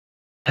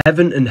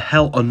Heaven and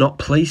hell are not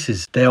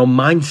places, they are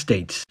mind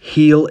states.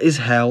 Heel is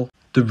hell,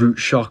 the root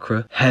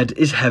chakra, head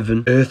is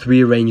heaven, earth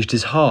rearranged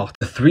is heart.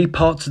 The three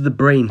parts of the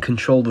brain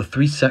control the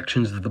three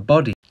sections of the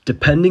body.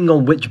 Depending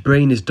on which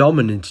brain is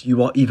dominant,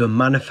 you are either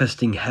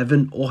manifesting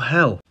heaven or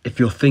hell. If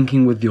you're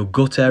thinking with your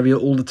gut area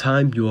all the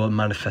time, you are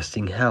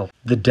manifesting hell.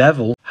 The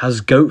devil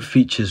has goat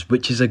features,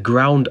 which is a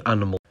ground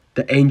animal.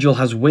 The angel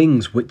has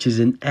wings, which is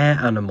an air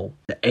animal.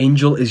 The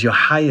angel is your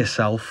higher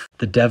self,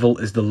 the devil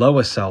is the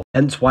lower self.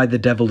 Hence why the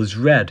devil is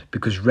red,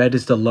 because red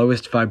is the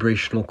lowest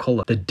vibrational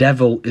colour. The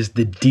devil is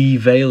the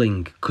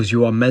deveiling, because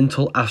you are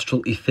mental,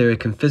 astral,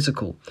 etheric and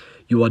physical.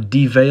 You are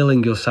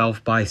deveiling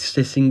yourself by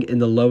sitting in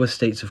the lower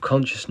states of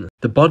consciousness.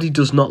 The body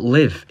does not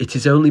live, it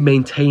is only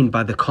maintained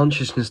by the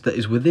consciousness that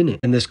is within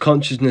it. And this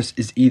consciousness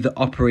is either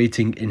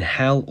operating in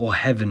hell or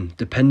heaven,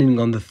 depending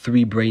on the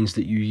three brains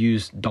that you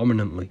use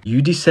dominantly.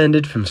 You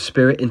descended from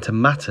spirit into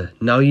matter.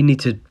 Now you need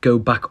to go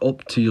back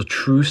up to your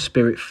true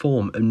spirit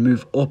form and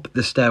move up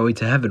the stairway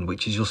to heaven,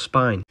 which is your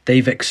spine.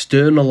 They've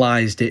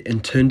externalized it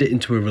and turned it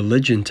into a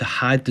religion to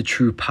hide the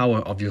true power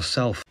of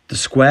yourself. The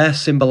square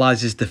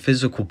symbolizes the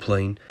physical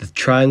plane, the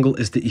triangle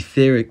is the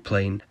etheric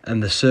plane,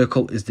 and the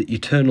circle is the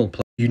eternal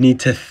plane. You need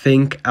to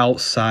think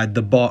outside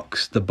the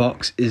box. The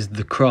box is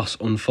the cross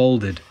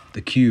unfolded,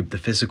 the cube, the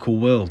physical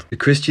world. The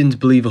Christians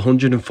believe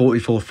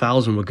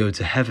 144,000 will go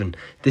to heaven.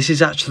 This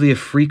is actually a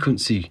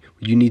frequency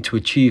you need to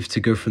achieve to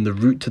go from the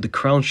root to the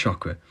crown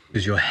chakra,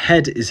 because your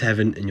head is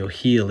heaven and your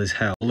heel is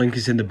hell. The link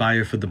is in the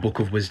bio for the Book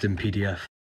of Wisdom PDF.